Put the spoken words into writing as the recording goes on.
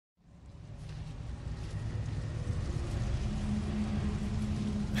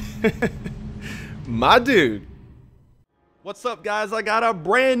My dude. What's up, guys? I got a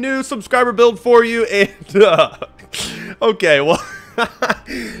brand new subscriber build for you, and okay, well,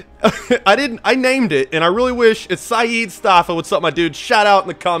 I named it, and I really wish it's Saeed Staffa. What's up, my dude? Shout out in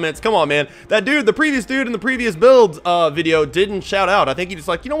the comments. Come on, man. That dude, the previous dude in the previous build video didn't shout out. I think he just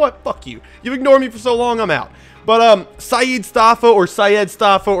like, you know what? Fuck you. You've ignored me for so long, I'm out. But Saeed Staffa or Syed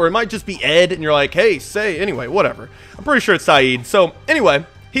Staffa, or it might just be Ed, and you're like, hey, say, anyway, whatever. I'm pretty sure it's Saeed. So anyway,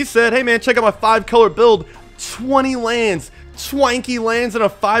 he said, hey man, check out my 5-color build. 20 lands, swanky lands in a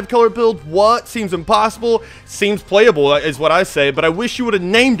 5-color build. What? Seems impossible. Seems playable is what I say, but I wish you would have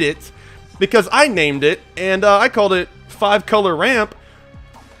named it, because I named it, and I called it 5CRamp,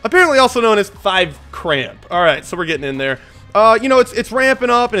 apparently also known as 5CRamp. All right, so we're getting in there. You know, it's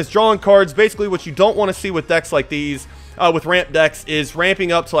ramping up and it's drawing cards. Basically, what you don't want to see with decks like these, with ramp decks, is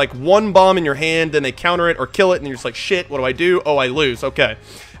ramping up to like one bomb in your hand, then they counter it or kill it, and you're just like, shit, what do I do? Oh, I lose. Okay.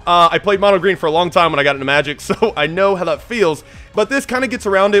 I played mono green for a long time when I got into Magic, so I know how that feels. But this kind of gets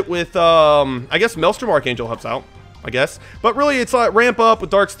around it with, I guess Maelstrom Archangel helps out, I guess. But really, it's like ramp up with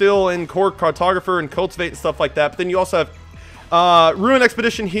Darksteel and Core Cartographer and Cultivate and stuff like that. But then you also have Ruin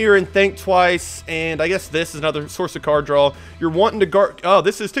Expedition here and Think Twice, and I guess this is another source of card draw. You're wanting to guard. Oh,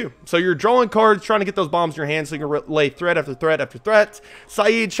 this is too. So you're drawing cards, trying to get those bombs in your hand so you can lay threat after threat after threat.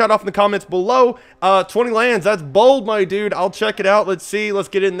 Saeed, shout off in the comments below. 20 lands. That's bold, my dude. I'll check it out. Let's see. Let's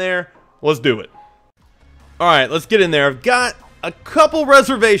get in there. Let's do it. All right, let's get in there. I've got a couple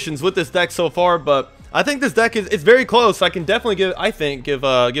reservations with this deck so far, but I think this deck is very close. I can definitely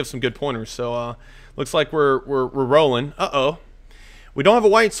give some good pointers. So looks like we're rolling. Uh-oh. We don't have a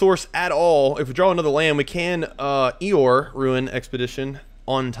white source at all. If we draw another land, we can Eeyore Ruin Expedition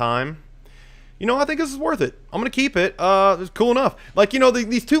on time. You know, I think this is worth it. I'm going to keep it. It's cool enough. Like, you know,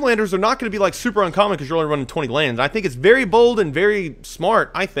 these two-landers are not going to be, like, super uncommon because you're only running 20 lands. I think it's very bold and very smart,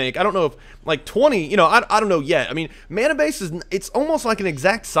 I think. I don't know if, like, 20, you know, I don't know yet. I mean, mana base it's almost like an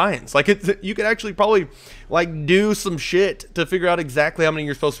exact science. Like, you could actually probably, like, do some shit to figure out exactly how many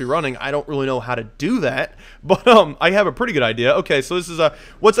you're supposed to be running. I don't really know how to do that, but I have a pretty good idea. Okay, so this is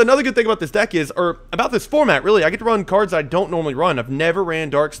what's another good thing about this deck is, or about this format, really, I get to run cards I don't normally run. I've never ran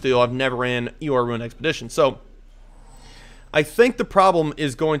Darksteel. I've never ran Eeyore Ruin Expedition. So I think the problem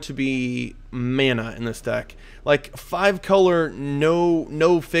is going to be mana in this deck. Like 5-color,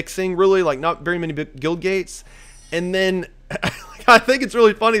 no fixing, really, like not very many guild gates. And then I think it's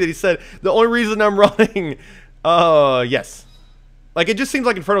really funny that he said the only reason I'm running yes. Like, it just seems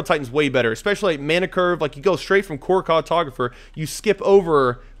like Inferno Titan's way better, especially like mana curve. Like, you go straight from Core Cartographer, you skip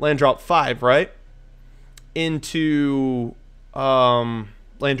over land drop 5, right? Into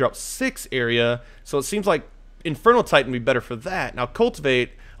land drop 6 area. So it seems like Inferno Titan would be better for that. Now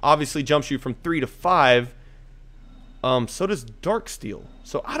Cultivate obviously jumps you from 3 to 5. So does Darksteel.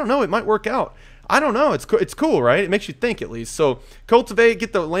 So I don't know, it might work out. I don't know. It's cool, right? It makes you think at least. So Cultivate,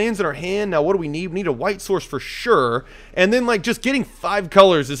 get the lands in our hand. Now what do we need? We need a white source for sure. And then like just getting 5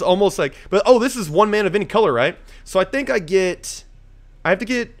 colors is almost like, but oh, this is 1 mana of any color, right? So I think I have to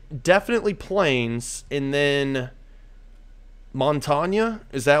get definitely Plains and then Montana.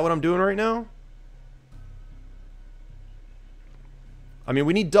 Is that what I'm doing right now? I mean,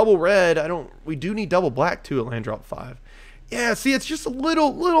 we need double red. We do need double black too at land drop 5. Yeah, see, it's just a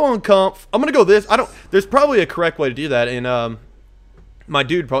little uncomf. I'm gonna go this. There's probably a correct way to do that, and my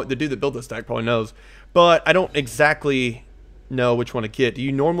dude, the dude that built this deck probably knows, but I don't exactly know which one to get. Do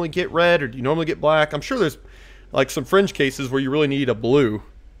you normally get red or do you normally get black? I'm sure there's like some fringe cases where you really need a blue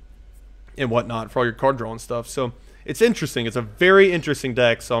and whatnot for all your card drawing stuff. So it's interesting. It's a very interesting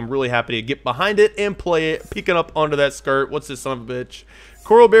deck, so I'm really happy to get behind it and play it, peeking up onto that skirt. What's this son of a bitch?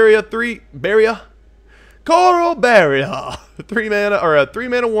 Coral Barrier 3 Barrier. Coral Barrier. 3 mana, or a 3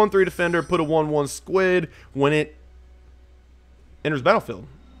 mana 1/3 defender, put a 1/1 squid when it enters battlefield.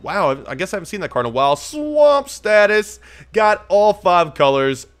 Wow, I guess I haven't seen that card in a while. Swamp status. Got all 5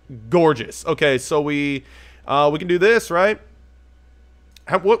 colors. Gorgeous. Okay, so we can do this, right?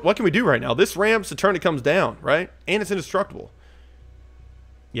 What can we do right now? This ramps the turn it comes down, right? And it's indestructible.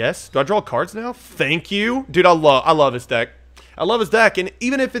 Yes. Do I draw cards now? Thank you. Dude, I love this deck. I love his deck, and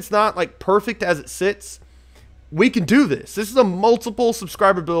even if it's not like perfect as it sits, we can do this. This is a multiple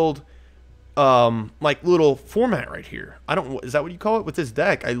subscriber build like little format right here. Is that what you call it with this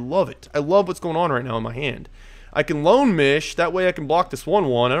deck? I love it. I love what's going on right now in my hand. I can Lone Mish, that way I can block this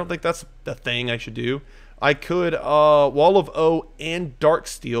 1/1. I don't think that's the thing I should do. I could Wall of O and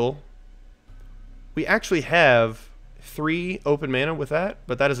Darksteel. We actually have 3 open mana with that,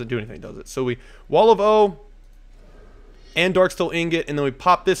 but that doesn't do anything, does it? So we Wall of O and Darksteel Ingot, and then we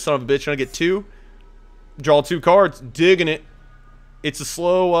pop this son of a bitch, and I get 2. Draw 2 cards. Digging it. It's a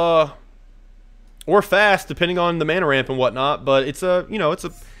slow or fast, depending on the mana ramp and whatnot. But it's a, you know, it's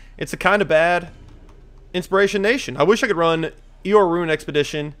a kind of bad Inspiration Nation. I wish I could run Eor Rune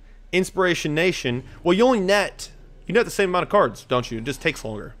Expedition, Inspiration Nation. Well, you net the same amount of cards, don't you? It just takes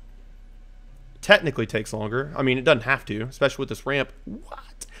longer. Technically takes longer. I mean, it doesn't have to, especially with this ramp.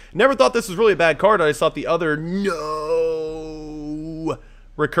 What? Never thought this was really a bad card. I just thought the other no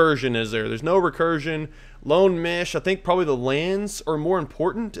recursion is there. There's no recursion. Lone Mish. I think probably the lands are more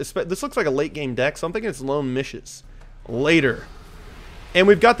important. This looks like a late game deck, so I'm thinking it's Lone Mishes later. And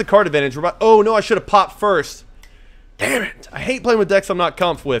we've got the card advantage. We're about, oh no, I should have popped first. Damn it. I hate playing with decks I'm not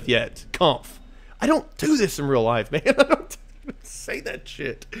comf with yet. Comf. I don't do this in real life, man. I don't say that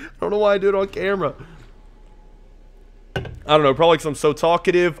shit. I don't know why I do it on camera. I don't know, probably because I'm so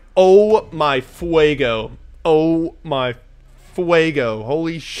talkative. Oh my fuego. Oh my fuego.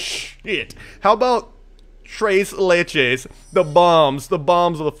 Holy shit. How about Tres Leches? The bombs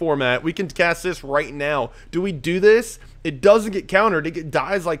of the format. We can cast this right now. Do we do this? It doesn't get countered. It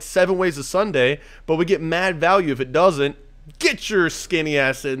dies like 7 ways a Sunday, but we get mad value if it doesn't. Get your skinny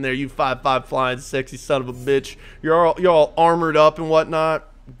ass in there, you 5/5 flying sexy son of a bitch. You're all armored up and whatnot.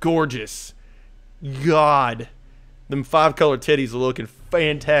 Gorgeous. God. Them 5-color titties are looking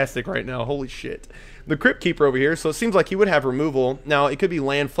fantastic right now. Holy shit. The Crypt Keeper over here, so it seems like he would have removal. Now, it could be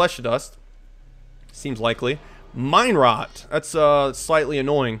land Flesh of Dust. Seems likely. Mine Rot. That's slightly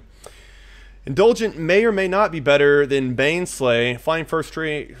annoying. Indulgent may or may not be better than Baneslay. Flying first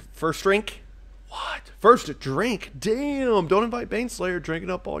drink. What? First drink? Damn. Don't invite Baneslayer drinking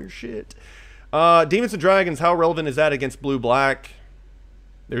up all your shit. Demons and Dragons. How relevant is that against blue-black?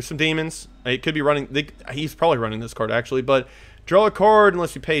 There's some demons. It could be running. He's probably running this card, actually. But draw a card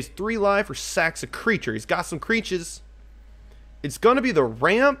unless he pays 3 life or sacks a creature. He's got some creatures. It's going to be the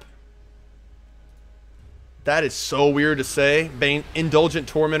ramp. That is so weird to say. Indulgent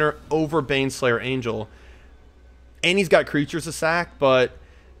Tormentor over Baneslayer Angel. And he's got creatures to sack, but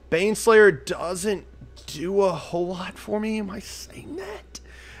Baneslayer doesn't do a whole lot for me. Am I saying that?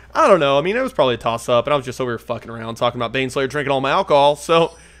 I don't know. I mean, it was probably a toss-up, and I was just over here fucking around talking about Baneslayer drinking all my alcohol.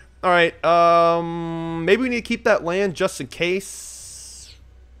 So, all right. Maybe we need to keep that land just in case.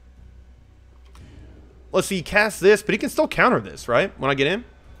 Let's see. He casts this, but he can still counter this, right? When I get in?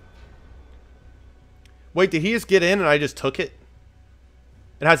 Wait, did he just get in and I just took it?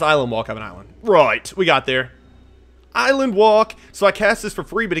 It has Island Walk. I have an island. Right. We got there. Island Walk. So I cast this for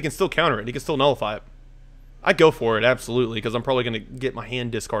free, but he can still counter it. He can still nullify it. I'd go for it, absolutely, because I'm probably going to get my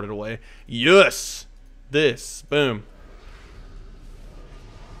hand discarded away. Yes! This. Boom.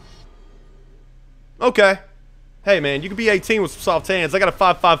 Okay. Hey, man, you can be 18 with some soft hands. I got a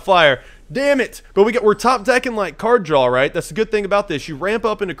 5/5 flyer. Damn it! But we're top decking like card draw, right? That's the good thing about this. You ramp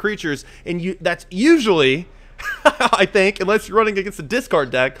up into creatures, and that's usually, I think, unless you're running against a discard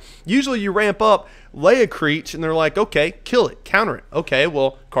deck, usually you ramp up, lay a creature, and they're like, okay, kill it, counter it. Okay,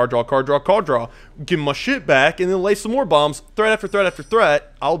 well, card draw, card draw, card draw. Give my shit back, and then lay some more bombs, threat after threat after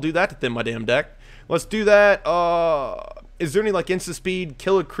threat. I'll do that to thin my damn deck. Let's do that. Is there any, like, instant speed,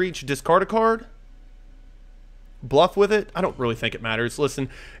 kill a creature, discard a card? Bluff with it? I don't really think it matters. Listen,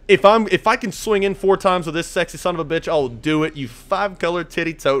 if I can swing in 4 times with this sexy son of a bitch, I'll do it. You 5-color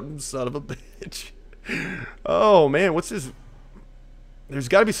titty totem son of a bitch. Oh man, what's this? There's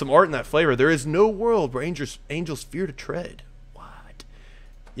got to be some art in that flavor. There is no world where angels fear to tread. What?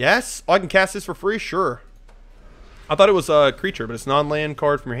 Yes? Oh, I can cast this for free? Sure. I thought it was a creature, but it's non-land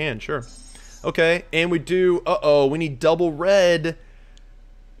card from your hand. Sure. Okay, and we do. We need double red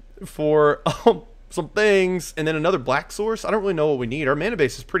for some things, and then another black source. I don't really know what we need. Our mana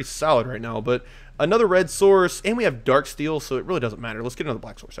base is pretty solid right now, but another red source, and we have dark steel, so it really doesn't matter. Let's get another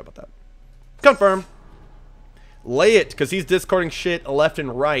black source. How about that? Confirm. Lay it, because he's discarding shit left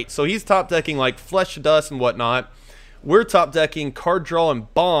and right. So he's top decking like Flesh of Dust and whatnot. We're top decking card draw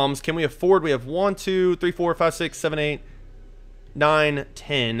and bombs. Can we afford? We have 1, 2, 3, 4, 5, 6, 7, 8, 9,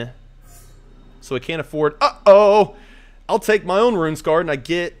 10. So we can't afford. I'll take my own runes card, and I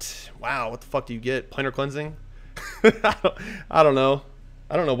get. Wow, what the fuck do you get? Planar Cleansing? I don't know.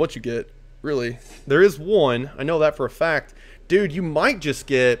 I don't know what you get, really. There is one. I know that for a fact. Dude, you might just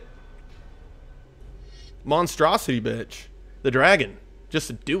get Monstrosity, bitch. The dragon. Just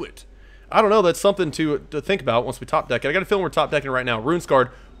to do it. I don't know. That's something to think about once we top deck it. I got a feeling we're top decking right now. Runes card,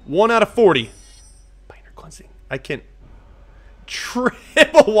 1 out of 40. Planar Cleansing. I can't.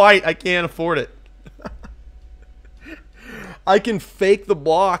 Triple white. I can't afford it. I can fake the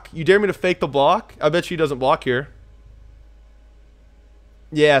block. You dare me to fake the block? I bet you he doesn't block here.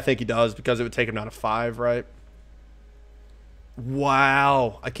 Yeah, I think he does, because it would take him down to 5, right?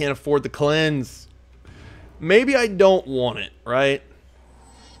 Wow. I can't afford the cleanse. Maybe I don't want it, right?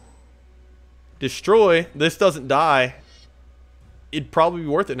 Destroy. This doesn't die. It'd probably be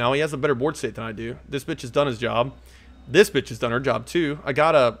worth it now. He has a better board state than I do. This bitch has done his job. This bitch has done her job too. I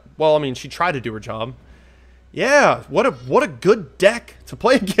got a... Well, I mean, she tried to do her job. Yeah, what a good deck to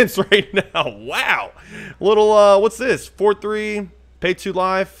play against right now. Wow. Little, what's this? 4-3, pay 2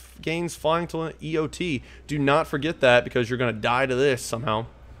 life, gains flying to EOT. Do not forget that because you're going to die to this somehow.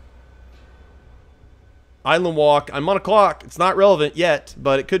 Island Walk. I'm on a clock. It's not relevant yet,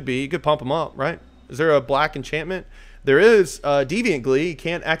 but it could be. You could pump them up, right? Is there a black enchantment? There is. Deviant Glee. You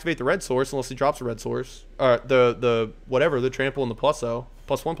can't activate the red source unless he drops a red source. The whatever, the trample and the +0.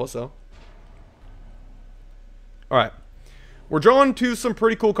 +1/+0. Alright. We're drawing to some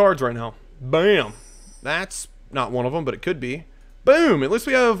pretty cool cards right now. Bam. That's not one of them, but it could be. Boom. At least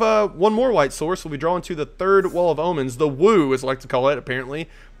we have one more white source. We'll be drawing to the third Wall of Omens. The Woo, as I like to call it, apparently.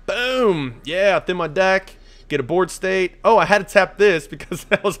 Boom. Yeah, thin my deck. Get a board state. Oh, I had to tap this because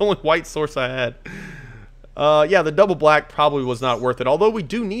that was the only white source I had. Yeah, the double black probably was not worth it. Although we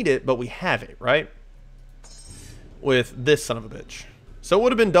do need it, but we have it, right? With this son of a bitch. So it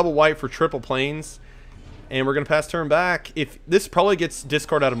would have been double white for triple planes. And we're going to pass turn back. If this probably gets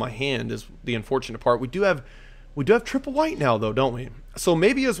discard out of my hand is the unfortunate part. We do have triple white now though, don't we? So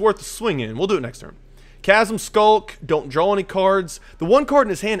maybe it's worth a swing in. We'll do it next turn. Chasm Skulk, don't draw any cards. The one card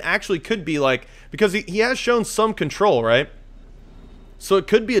in his hand actually could be like, because he has shown some control, right? So it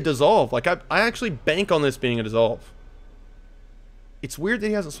could be a dissolve. Like I actually bank on this being a dissolve. It's weird that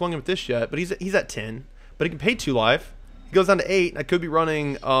he hasn't swung in with this yet, but he's at 10. But he can pay 2 life. He goes down to 8. I could be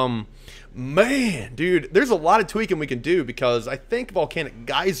running man, dude, there's a lot of tweaking we can do because I think Volcanic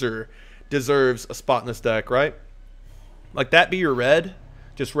Geyser deserves a spot in this deck, right? Like that be your red.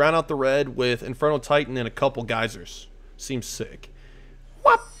 Just round out the red with Infernal Titan and a couple geysers. Seems sick.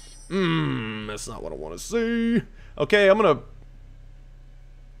 What? That's not what I want to see. Okay, I'm gonna...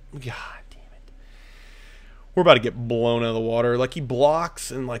 God damn it. We're about to get blown out of the water. Like he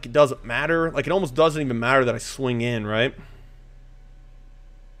blocks and like it doesn't matter. Like it almost doesn't even matter that I swing in, right?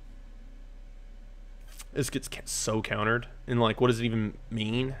 This gets so countered. And like, what does it even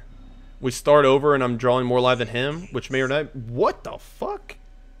mean? We start over and I'm drawing more live than him, which may or not... What the fuck?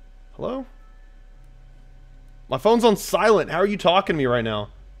 Hello? My phone's on silent. How are you talking to me right now?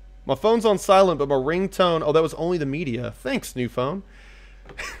 My phone's on silent, but my ringtone... Oh, that was only the media. Thanks, new phone.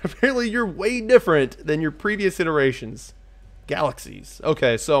 Apparently, you're way different than your previous iterations. Galaxies.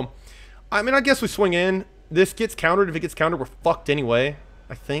 Okay, so... I mean, I guess we swing in. This gets countered. If it gets countered, we're fucked anyway.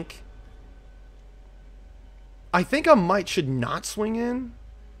 I think. I should not swing in.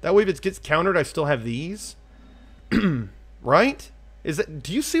 That way if it gets countered, I still have these. Right?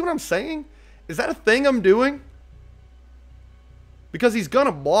 Do you see what I'm saying? Is that a thing I'm doing? Because he's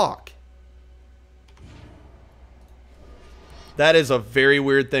gonna block. That is a very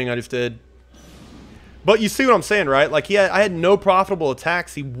weird thing I just did. But you see what I'm saying, right? Like I had no profitable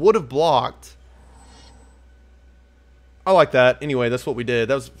attacks. He would have blocked. I like that. Anyway, that's what we did.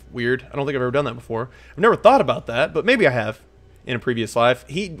 That was weird. I don't think I've ever done that before. I've never thought about that, but maybe I have in a previous life.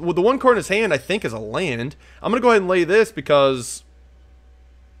 With the one card in his hand, I think is a land. I'm going to go ahead and lay this because...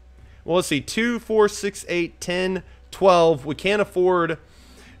 Well, let's see. 2, 4, 6, 8, 10, 12. We can't afford...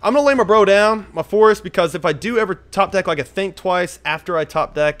 I'm going to lay my bro down, my forest, because if I do ever top deck like a Think Twice after I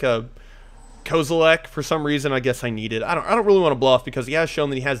top deck a Kozilek, for some reason, I guess I need it. I don't really want to bluff because he has shown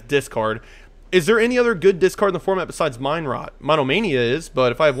that he has discard. Is there any other good discard in the format besides Mind Rot? Monomania is,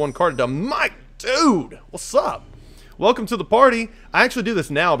 but if I have one card to my dude, what's up? Welcome to the party. I actually do this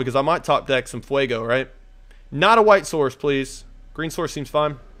now because I might top deck some Fuego, right? Not a white source, please. Green source seems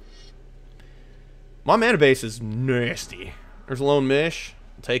fine. My mana base is nasty. There's a lone Mish.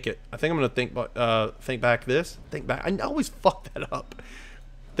 I'll take it. I think I'm gonna think back this. Think back. I always fuck that up.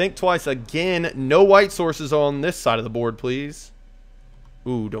 Think Twice again. No white sources on this side of the board, please.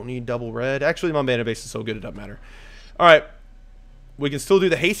 Ooh, don't need double red. Actually, my mana base is so good it doesn't matter. Alright. We can still do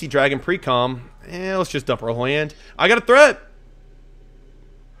the Hasty Dragon pre-com. Let's just dump our whole hand. I got a threat!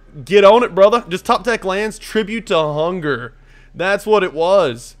 Get on it, brother. Just top deck lands. Tribute to Hunger. That's what it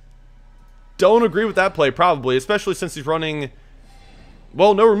was. Don't agree with that play, probably. Especially since he's running...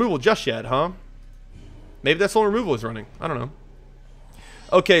 Well, no removal just yet, huh? Maybe that's the only removal he's running. I don't know.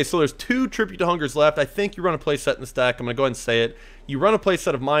 Okay, so there's 2 Tribute to Hungers left. I think you run a play set in the stack. I'm going to go ahead and say it. You run a play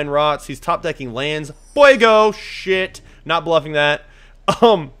set of Mind Rots. He's top decking lands. Fuego! Shit. Not bluffing that.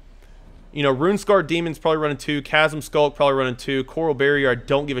 You know, Runescarred Demon's probably running 2. Chasm Skulk probably running 2. Coral Barrier I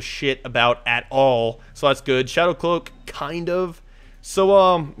don't give a shit about at all. So that's good. Shadow Cloak, kind of.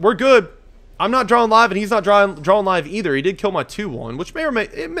 So, we're good. I'm not drawing live, and he's not drawing live either. He did kill my 2-1, which may or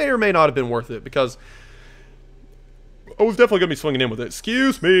may not have been worth it, because I was definitely going to be swinging in with it.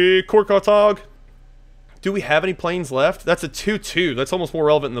 Excuse me, Korkotog. Do we have any planes left? That's a 2-2. That's almost more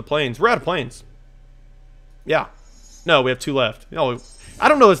relevant than the planes. We're out of planes. Yeah. No, we have 2 left. No, I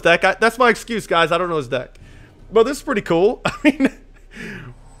don't know his deck. That's my excuse, guys. I don't know his deck. But this is pretty cool. I mean,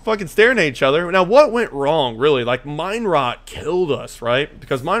 fucking staring at each other. Now, what went wrong, really? Like, Mind Rot killed us, right?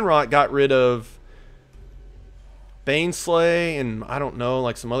 Because Mind Rot got rid of Baneslay and, I don't know,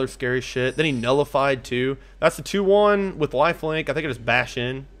 like some other scary shit. Then he nullified, too. That's the 2-1 with lifelink. I think I just bash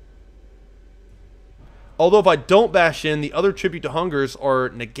in. Although, if I don't bash in, the other Tribute to Hungers are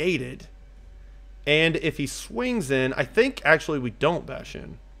negated. And if he swings in, I think, actually, we don't bash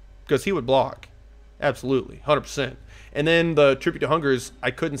in. Because he would block. Absolutely. 100%. And then the Tribute to Hungers,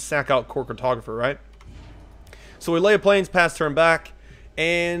 I couldn't sack out Core Cartographer, right? So we lay a planes, pass turn back.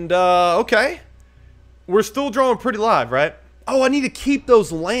 And, okay. We're still drawing pretty live, right? Oh, I need to keep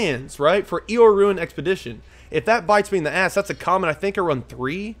those lands, right? For Eor Ruin Expedition. If that bites me in the ass, that's a common. I think I run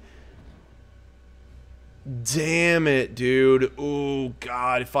 3. Damn it, dude. Oh,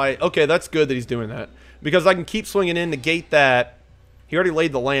 God. Okay, that's good that he's doing that. Because I can keep swinging in, negate that. He already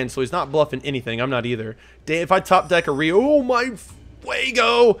laid the land, so he's not bluffing anything. I'm not either. Damn, if I top deck a Rio, oh my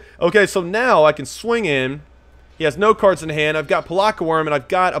fuego. Okay, so now I can swing in. He has no cards in hand. I've got Palaka Worm, and I've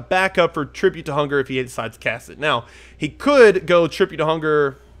got a backup for Tribute to Hunger if he decides to cast it. Now, he could go Tribute to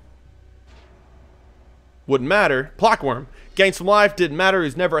Hunger. Wouldn't matter. Palaka Worm. Gain some life. Didn't matter.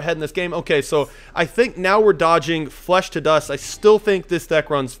 He's never ahead in this game. Okay, so I think now we're dodging Flesh to Dust. I still think this deck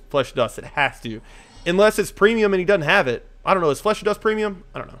runs Flesh to Dust. It has to. Unless it's premium and he doesn't have it. I don't know. Is Flesh to Dust premium?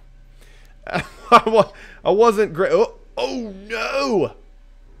 I don't know. I wasn't great. Oh, no.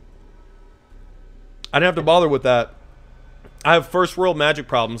 I didn't have to bother with that. I have first world magic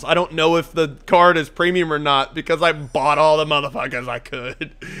problems. I don't know if the card is premium or not because I bought all the motherfuckers I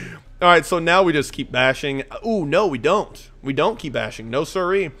could. All right, so now we just keep bashing. Ooh, no, we don't. We don't keep bashing. No,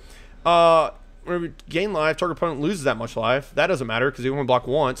 sirree. When we gain life, target opponent loses that much life. That doesn't matter because he only block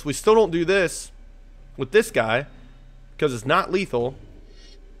once. We still don't do this with this guy because it's not lethal.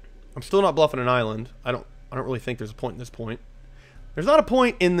 I'm still not bluffing an island. I don't really think there's a point in this point. There's not a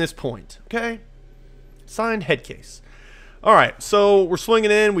point in this point, okay? Signed head case. All right, so we're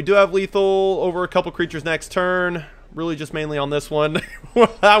swinging in. We do have lethal over a couple creatures next turn. Really just mainly on this one.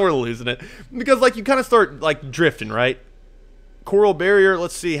 We're losing it. Because, like, you kind of start, like, drifting, right? Coral Barrier,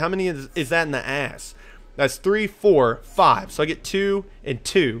 let's see. How many is that in the ass? That's 3, 4, 5. So I get 2 and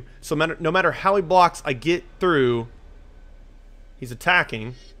 2. So no matter how he blocks, I get through. He's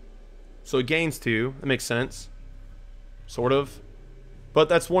attacking. So he gains 2. That makes sense. Sort of. But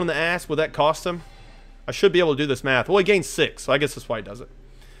that's 1 in the ass. Would that cost him? I should be able to do this math. Well, he gains 6. So I guess that's why he does it.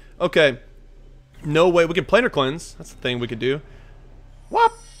 Okay. No way. We can planar cleanse. That's the thing we could do.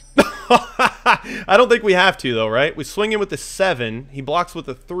 Whop. I don't think we have to, though, right? We swing in with the 7. He blocks with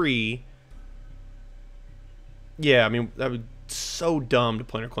the 3. Yeah, I mean, that would be so dumb to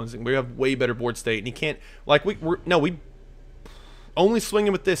planar cleansing. We have way better board state, and he can't... Like, we only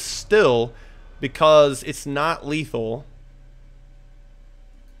swinging with this still because it's not lethal.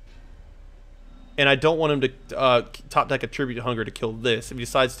 And I don't want him to top deck a Tribute to Hunger to kill this. If he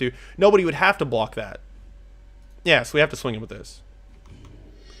decides to, nobody would have to block that. Yeah, so we have to swing him with this.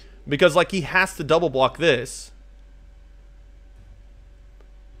 Because, like, he has to double block this.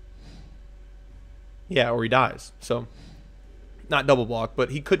 Yeah, or he dies. So, not double block,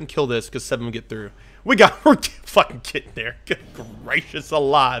 but he couldn't kill this because 7 would get through. We're fucking getting there. Good gracious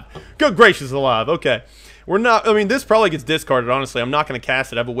alive. Good gracious alive. Okay. We're not, I mean, this probably gets discarded, honestly. I'm not going to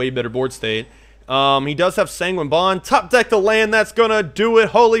cast it. I have a way better board state. He does have Sanguine Bond. Top deck the land. That's going to do it.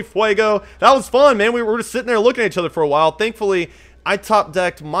 Holy fuego. That was fun, man. We were just sitting there looking at each other for a while. Thankfully, I top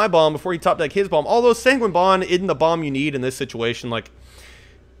decked my bomb before he top decked his bomb. Although Sanguine Bond isn't the bomb you need in this situation. Like,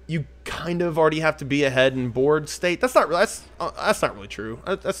 you kind of already have to be ahead in board state. That's not really true.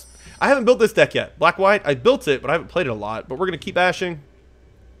 I haven't built this deck yet. Black-white, I built it, but I haven't played it a lot. But we're going to keep bashing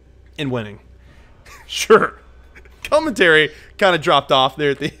and winning. Sure. Commentary kind of dropped off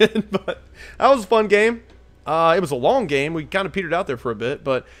there at the end, but that was a fun game. It was a long game. We kind of petered out there for a bit,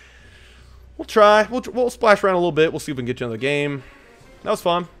 but we'll try. We'll splash around a little bit. We'll see if we can get you another game. That was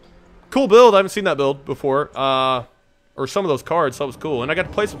fun. Cool build. I haven't seen that build before. Or some of those cards. So that was cool. And I got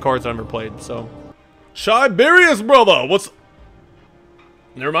to play some cards I never played, so. Shiberius, brother! What's...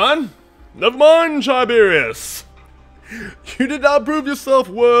 Never mind. Never mind, Shiberius. You did not prove yourself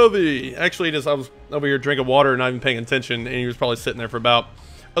worthy. Actually, I was over here drinking water and not even paying attention, and he was probably sitting there for about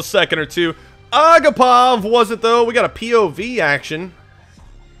a second or two. Agapov wasn't, though. We got a POV action.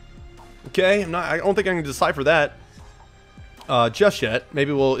 Okay, I don't think I can decipher that just yet.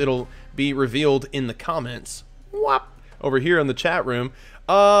 Maybe it'll be revealed in the comments. Whop! Over here in the chat room.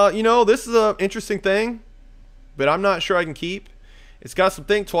 You know, this is an interesting thing. but I'm not sure I can keep. It's got some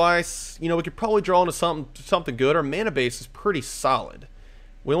think twice. You know, we could probably draw into something good. Our mana base is pretty solid.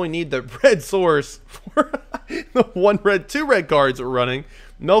 We only need the red source for the 1 red, 2 red cards that we're running.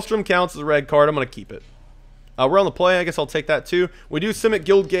 Maelstrom counts as a red card. I'm going to keep it. We're on the play. I guess I'll take that too. We do Simic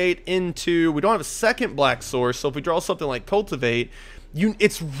Guildgate into... We don't have a second black source, so if we draw something like Cultivate,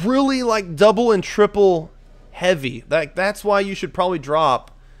 it's really like double and triple heavy. That's why you should probably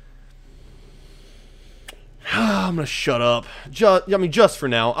drop... I'm going to shut up. Just for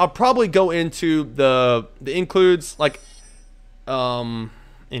now. I'll probably go into the includes, like...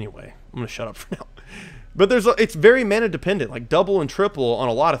 Anyway, I'm going to shut up for now. But it's very mana dependent, like double and triple on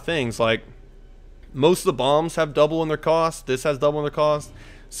a lot of things. Like, most of the bombs have double in their cost. This has double in their cost.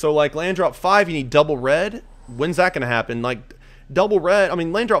 So, like, land drop 5, you need double red. When's that going to happen? Like, double red, I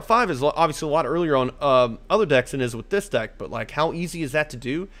mean, land drop 5 is obviously a lot earlier on other decks than it is with this deck. But, like, how easy is that to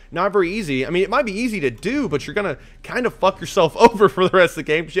do? Not very easy. I mean, it might be easy to do, but you're going to kind of fuck yourself over for the rest of the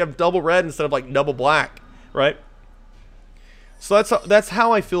game because you have double red instead of, like, double black, right? So that's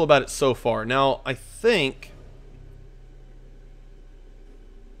how I feel about it so far. Now, I think...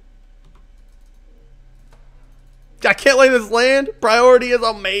 I can't lay this land. Priority is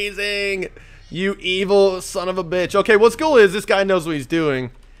amazing. You evil son of a bitch. Okay, what's cool is this guy knows what he's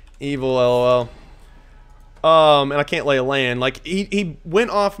doing. Evil, lol. And I can't lay a land. Like, he went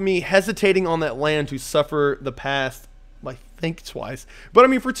off me hesitating on that land to suffer the past, I think, twice. But, I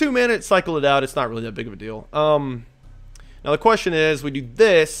mean, for 2 minutes, cycle it out. It's not really that big of a deal. Now, the question is, we do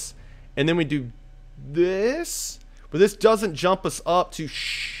this, and then we do this. But this doesn't jump us up to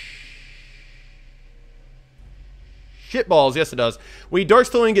shitballs. Yes, it does. We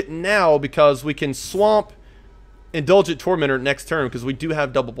Darkstilling it now because we can swamp Indulgent Tormentor next turn because we do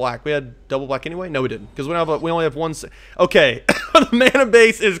have double black. We had double black anyway? No, we didn't because we only have one. Okay, the mana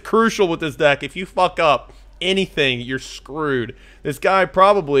base is crucial with this deck. If you fuck up anything, you're screwed. This guy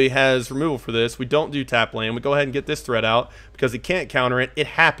probably has removal for this. We don't do tap land. We go ahead and get this threat out because he can't counter it. It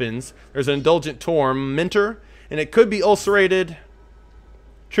happens. There's an Indulgent Tormentor, and it could be ulcerated.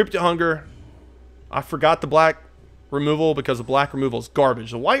 Tribute to Hunger. I forgot the black removal because the black removal is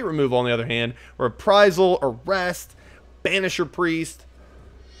garbage. The white removal, on the other hand, Reprisal, Arrest, Banisher Priest,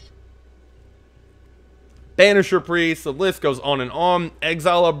 the list goes on and on.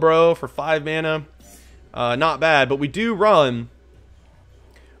 Exile a Bro for 5 mana. Not bad, but we do run...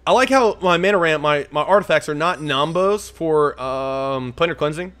 I like how my mana ramp, my artifacts are not Nambos for Planar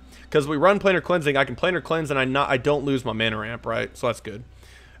Cleansing. Because we run Planar Cleansing, I can Planar Cleanse and I don't lose my mana ramp, right? So that's good.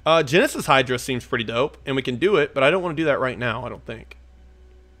 Genesis Hydra seems pretty dope, and we can do it, but I don't want to do that right now, I don't think.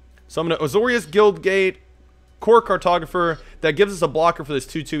 So I'm going to Azorius Guildgate, Core Cartographer. That gives us a blocker for this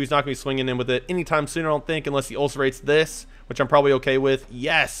 2-2. He's not going to be swinging in with it anytime soon, I don't think, unless he ulcerates this, which I'm probably okay with.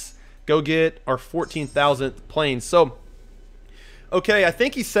 Yes! Go get our 14,000th plane. So, okay, I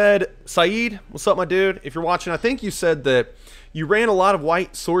think he said, Saeed, what's up, my dude? If you're watching, I think you said that you ran a lot of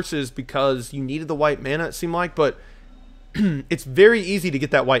white sources because you needed the white mana, it seemed like, but... it's very easy to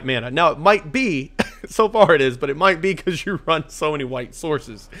get that white mana. Now, it might be, so far it is, but it might be because you run so many white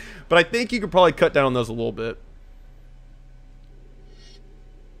sources. But I think you could probably cut down on those a little bit.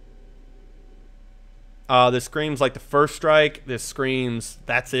 This screams like the first strike. This screams,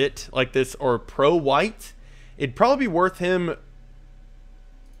 that's it. Like this, or pro-white. It'd probably be worth him...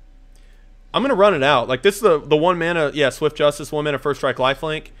 I'm going to run it out. Like this is the 1 mana, yeah, Swift Justice, 1 mana first strike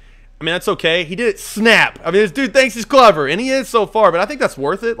lifelink. I mean, that's okay. He did it snap. I mean, this dude thinks he's clever, and he is so far, but I think that's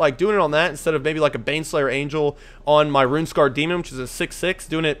worth it. Like, doing it on that instead of maybe like a Baneslayer Angel on my Runescarred Demon, which is a 6/6.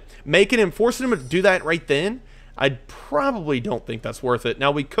 Doing it, making him, forcing him to do that right then, I probably don't think that's worth it.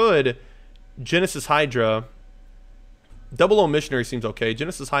 Now, we could Genesis Hydra. Double O Missionary seems okay.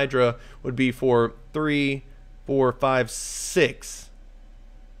 Genesis Hydra would be for 3, 4, 5, 6.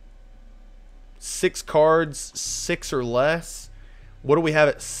 6 cards, 6 or less. What do we have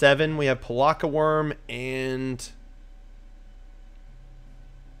at 7? We have Palaka Worm and...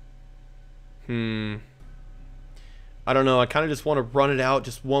 I don't know. I kind of just want to run it out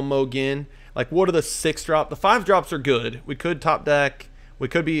just one mo again. Like, what are the 6 drop? The 5 drops are good. We could top deck. We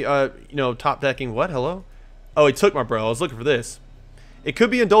could be, you know, top decking. What? Hello? Oh, he took my bro. I was looking for this. It could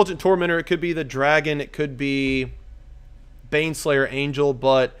be Indulgent Tormentor. It could be the Dragon. It could be Baneslayer Angel.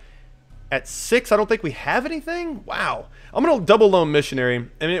 But at 6, I don't think we have anything. Wow. I'm going to double Lone Missionary.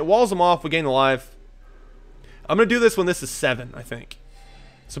 I mean, it walls them off. We gain the life. I'm going to do this when this is 7, I think.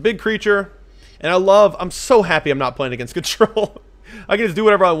 It's a big creature. And I'm so happy I'm not playing against Control. I can just do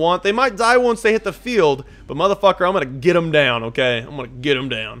whatever I want. They might die once they hit the field. But motherfucker, I'm going to get them down, okay? I'm going to get them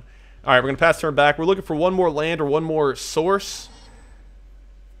down. All right, we're going to pass turn back. We're looking for one more land or one more source.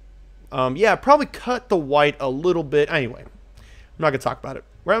 Yeah, probably cut the white a little bit. Anyway, I'm not going to talk about it.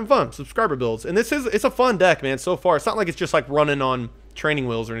 We're having fun. Subscriber builds. And it's a fun deck, man, so far. It's not like it's just like running on training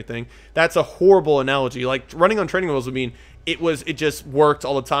wheels or anything. That's a horrible analogy. Like, running on training wheels would mean it just worked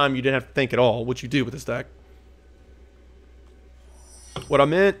all the time. You didn't have to think at all, which you do with this deck. What I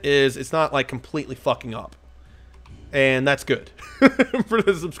meant is it's not like completely fucking up. And that's good for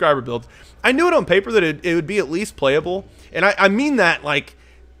the subscriber builds. I knew it on paper that it would be at least playable. And I mean that, like,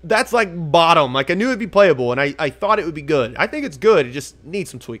 that's like bottom. Like, I knew it'd be playable, and I thought it would be good. I think it's good. It just needs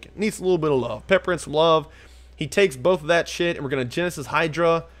some tweaking. It needs a little bit of love. Pepper in some love. He takes both of that shit, and we're going to Genesis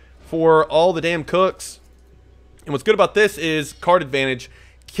Hydra for all the damn cooks. And what's good about this is card advantage.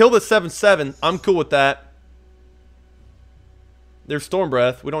 Kill the 7/7. I'm cool with that. There's Storm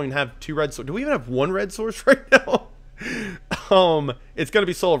Breath. We don't even have 2 red sources. Do we even have 1 red source right now? It's going to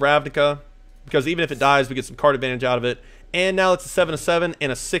be Soul of Ravnica, because even if it dies, we get some card advantage out of it. And now it's a 7/7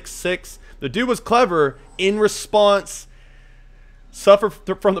 and a 6/6. The dude was clever in response. Suffer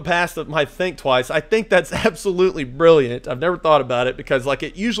from the past of my think twice. I think that's absolutely brilliant. I've never thought about it, because like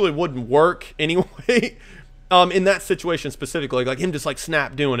it usually wouldn't work anyway. In that situation specifically, like him just like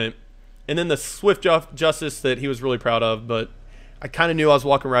snap doing it. And then the swift justice that he was really proud of, but I kind of knew I was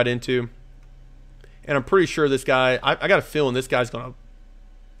walking right into. And I'm pretty sure this guy, I got a feeling this guy's going to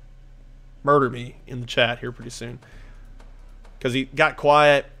murder me in the chat here pretty soon. Because he got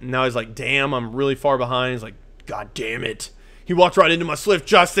quiet, and now he's like, damn, I'm really far behind. He's like, God damn it. He walked right into my swift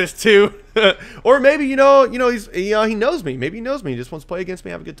justice too. Or maybe, he knows me. Maybe he knows me. He just wants to play against me,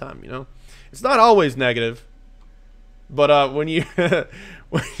 have a good time, It's not always negative. But when you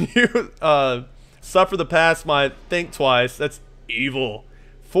suffer the past, my think twice, that's evil.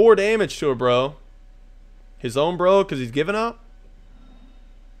 4 damage to a bro. His own bro, because he's given up?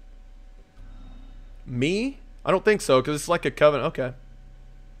 Me? I don't think so, because it's like a covenant. Okay.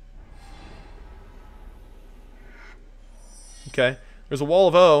 Okay. There's a wall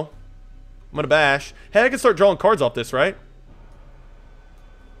of O. I'm going to bash. Hey, I can start drawing cards off this, right?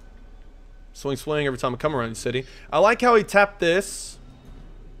 Swing, swing every time I come around the city. I like how he tapped this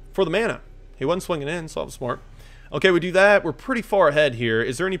for the mana. He wasn't swinging in, so I was smart. Okay, we do that. We're pretty far ahead here.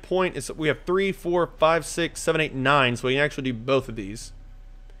 Is there any point? We have 3, 4, 5, 6, 7, 8, 9, so we can actually do both of these.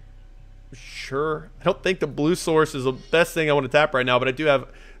 Sure. I don't think the blue source is the best thing I want to tap right now, but I do have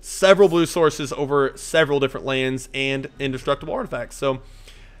several blue sources over several different lands and indestructible artifacts. So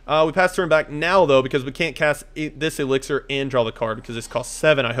we pass turn back now, though, because we can't cast this elixir and draw the card, because this costs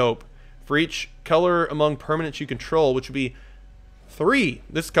 7, I hope. For each color among permanents you control, which would be 3.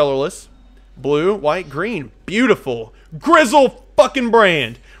 This is colorless. Blue, white, green. Beautiful. Grizzle fucking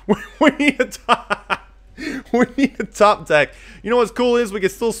brand. We need a top. We need a top deck. You know what's cool is we can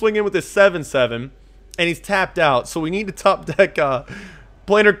still swing in with this 7/7, and he's tapped out. So we need to top deck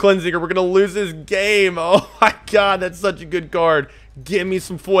Planar Cleansing, or we're gonna lose this game. Oh my god, that's such a good card. Give me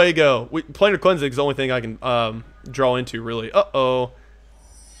some fuego. Planar Cleansing is the only thing I can draw into, really. Uh-oh.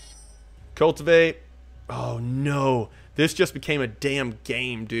 Cultivate. Oh no. This just became a damn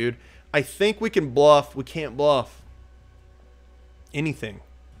game, dude. I think we can bluff. We can't bluff anything.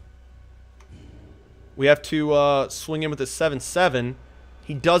 We have to swing in with a 7/7.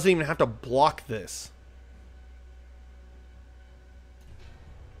 He doesn't even have to block this.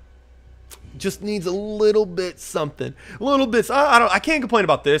 Just needs a little bit something. A little bit. I can't complain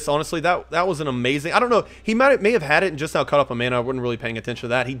about this, honestly. That was an amazing. I don't know. He may have had it and just now cut off a mana. I wasn't really paying attention to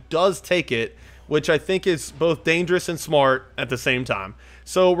that. He does take it, which I think is both dangerous and smart at the same time.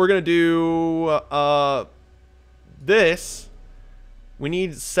 So we're going to do this. We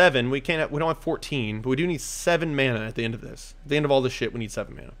need 7. We don't have 14, but we do need 7 mana at the end of this. At the end of all this shit, we need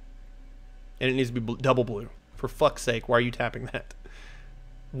 7 mana. And it needs to be double blue. For fuck's sake, why are you tapping that?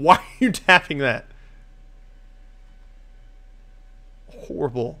 Why are you tapping that?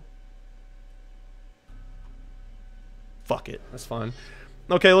 Horrible. Fuck it. That's fine.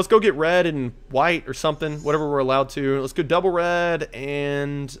 Okay, let's go get red and white or something. Whatever we're allowed to. Let's go double red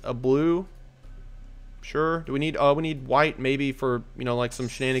and a blue. Sure. Do we need we need white maybe for, like some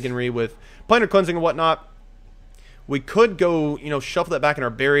shenaniganry with Planar Cleansing and whatnot. We could go, shuffle that back in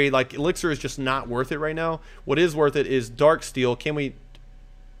our berry. Like, elixir is just not worth it right now. What is worth it is dark steel. Can we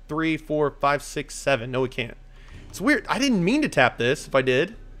 3, 4, 5, 6, 7? No, we can't. It's weird. I didn't mean to tap this if I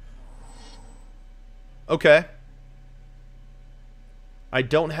did. Okay. I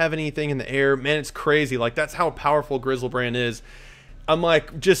don't have anything in the air. Man, it's crazy. Like, that's how powerful Grizzlebrand is. I'm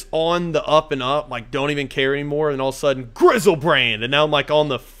like just on the up and up, like don't even care anymore, and all of a sudden Grizzlebrand, and now I'm like on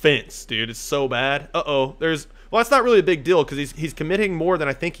the fence, dude. It's so bad. Well, that's not really a big deal because he's committing more than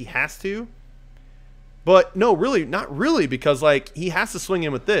I think he has to. But no, really, not really, because like he has to swing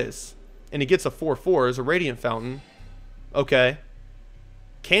in with this. and he gets a 4/4 as a Radiant Fountain. Okay.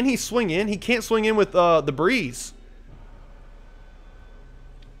 Can he swing in? He can't swing in with the Breeze.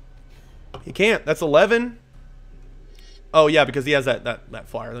 He can't. That's 11. Oh, yeah, because he has that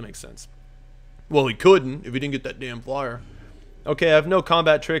flyer. That makes sense. Well, he couldn't if he didn't get that damn flyer. Okay, I have no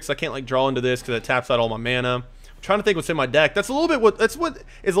combat tricks. I can't, like, draw into this because it taps out all my mana. I'm trying to think what's in my deck. That's a little bit what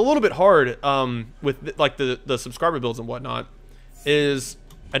is a little bit hard with, like, the subscriber builds and whatnot. Is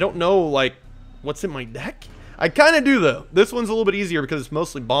I don't know, like, what's in my deck? I kind of do, though. This one's a little bit easier because it's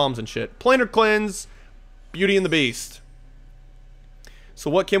mostly bombs and shit. Planar Cleanse, Beauty and the Beast. So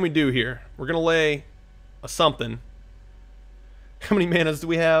what can we do here? We're going to lay a something. How many manas do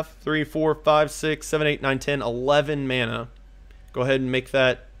we have? 3, 4, 5, 6, 7, 8, 9, 10, 11 mana. Go ahead and make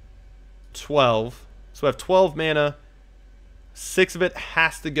that 12. So we have 12 mana. 6 of it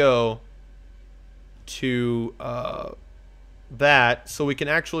has to go to that. So we can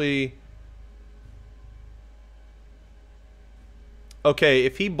actually... Okay,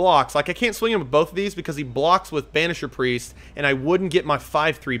 if he blocks... Like, I can't swing him with both of these because he blocks with Banisher Priest, and I wouldn't get my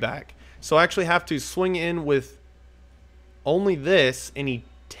 5/3 back. So I actually have to swing in with only this, and he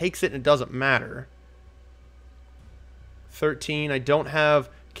takes it and it doesn't matter. 13, I don't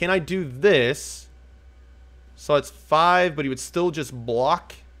have... Can I do this? So it's 5, but he would still just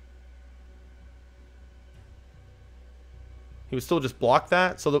block. He would still just block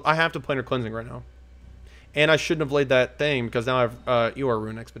that. So I have to Planar Cleansing right now. And I shouldn't have laid that thing because now I have You Are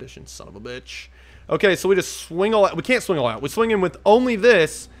Rune Expedition, son of a bitch. Okay, so we just swing all out. We can't swing all out. We swing in with only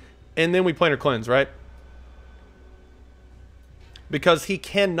this, and then we Planar Cleanse, right? Because he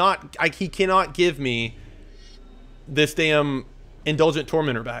cannot give me this damn Indulgent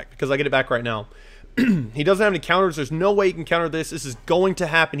Tormentor back because I get it back right now. He doesn't have any counters. There's no way he can counter this. This is going to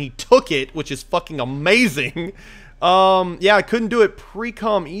happen. He took it, which is fucking amazing. Yeah, I couldn't do it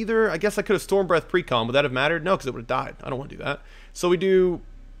pre-com either. I guess I could have Storm Breath pre-com. Would that have mattered? No, because it would have died. I don't want to do that. So we do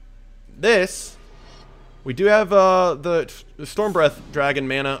this. We do have the Storm Breath Dragon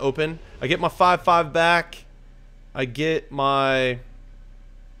mana open. I get my 5/5 back. I get my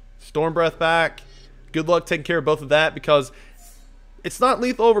Storm Breath back. Good luck taking care of both of that because it's not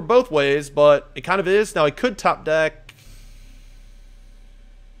lethal over both ways, but it kind of is. Now, I could top deck.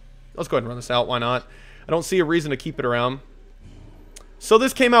 Let's go ahead and run this out. Why not? I don't see a reason to keep it around. So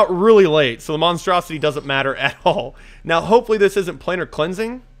this came out really late, so the monstrosity doesn't matter at all. Now, hopefully this isn't Planar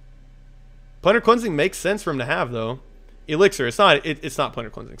Cleansing. Planar Cleansing makes sense for him to have, though. Elixir, it's not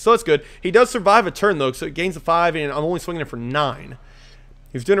Planar Cleansing, so it's good. He does survive a turn, though, so it gains a 5, and I'm only swinging it for 9.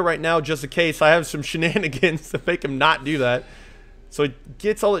 He's doing it right now just in case I have some shenanigans to make him not do that. So he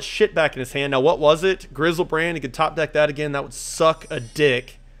gets all that shit back in his hand. Now, what was it? Grizzlebrand, he could top deck that again. That would suck a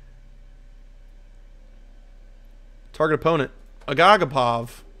dick. Target opponent.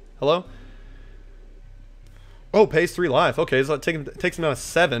 Agagapov. Hello? Oh, pays 3 life. Okay, so it takes him down to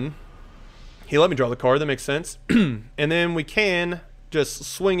 7. He let me draw the card. That makes sense. And then we can just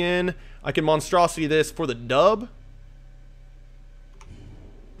swing in. I can monstrosity this for the dub.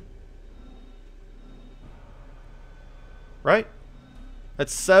 Right?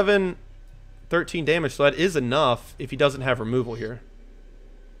 That's 7, 13 damage. So that is enough if he doesn't have removal here.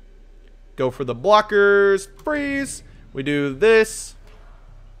 Go for the blockers. Freeze. We do this.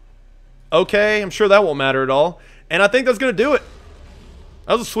 Okay, I'm sure that won't matter at all. And I think that's going to do it.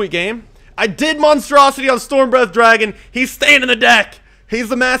 That was a sweet game. I did monstrosity on Storm Breath Dragon. He's staying in the deck. He's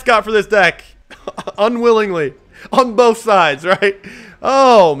the mascot for this deck. Unwillingly. On both sides, right?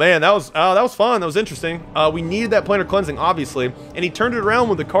 Oh, man, that was fun. That was interesting. We needed that Planar Cleansing, obviously. And he turned it around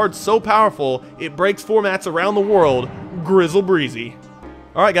with the card so powerful, it breaks formats around the world. Grizzle Breezy.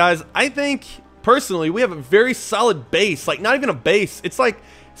 All right, guys, I think... Personally, we have a very solid base. Like, not even a base. It's like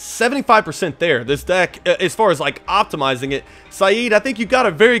 75% there, this deck, as far as, like, optimizing it. Saeed, I think you got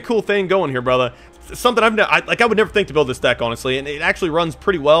a very cool thing going here, brother. Something I would never think to build this deck, honestly, and it actually runs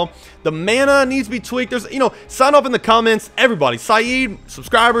pretty well. The mana needs to be tweaked. There's, you know, sign off in the comments. Everybody, Saeed,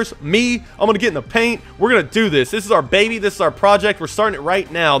 subscribers, me, I'm going to get in the paint. We're going to do this. This is our baby. This is our project. We're starting it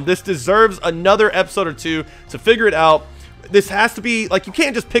right now. This deserves another episode or two to figure it out. This has to be, like, you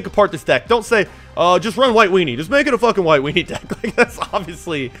can't just pick apart this deck. Don't say, just run White Weenie. Just make it a fucking White Weenie deck. Like, that's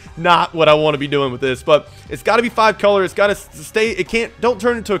obviously not what I want to be doing with this. But it's got to be 5 color. It's got to stay, it can't, don't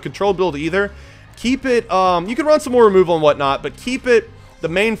turn into a control build either. Keep it, you can run some more removal and whatnot, but keep it the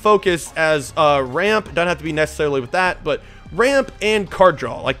main focus as ramp. It doesn't have to be necessarily with that, but ramp and card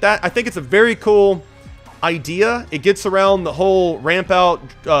draw. Like that, I think it's a very cool idea. It gets around the whole ramp out,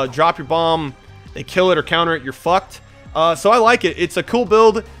 drop your bomb, they kill it or counter it, you're fucked. So I like it. It's a cool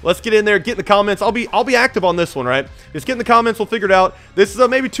build. Let's get in there, get in the comments. I'll be active on this one, right? Just get in the comments. We'll figure it out. This is a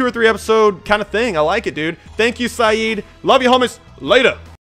maybe 2 or 3 episode kind of thing. I like it, dude. Thank you, Saeed. Love you, homies. Later.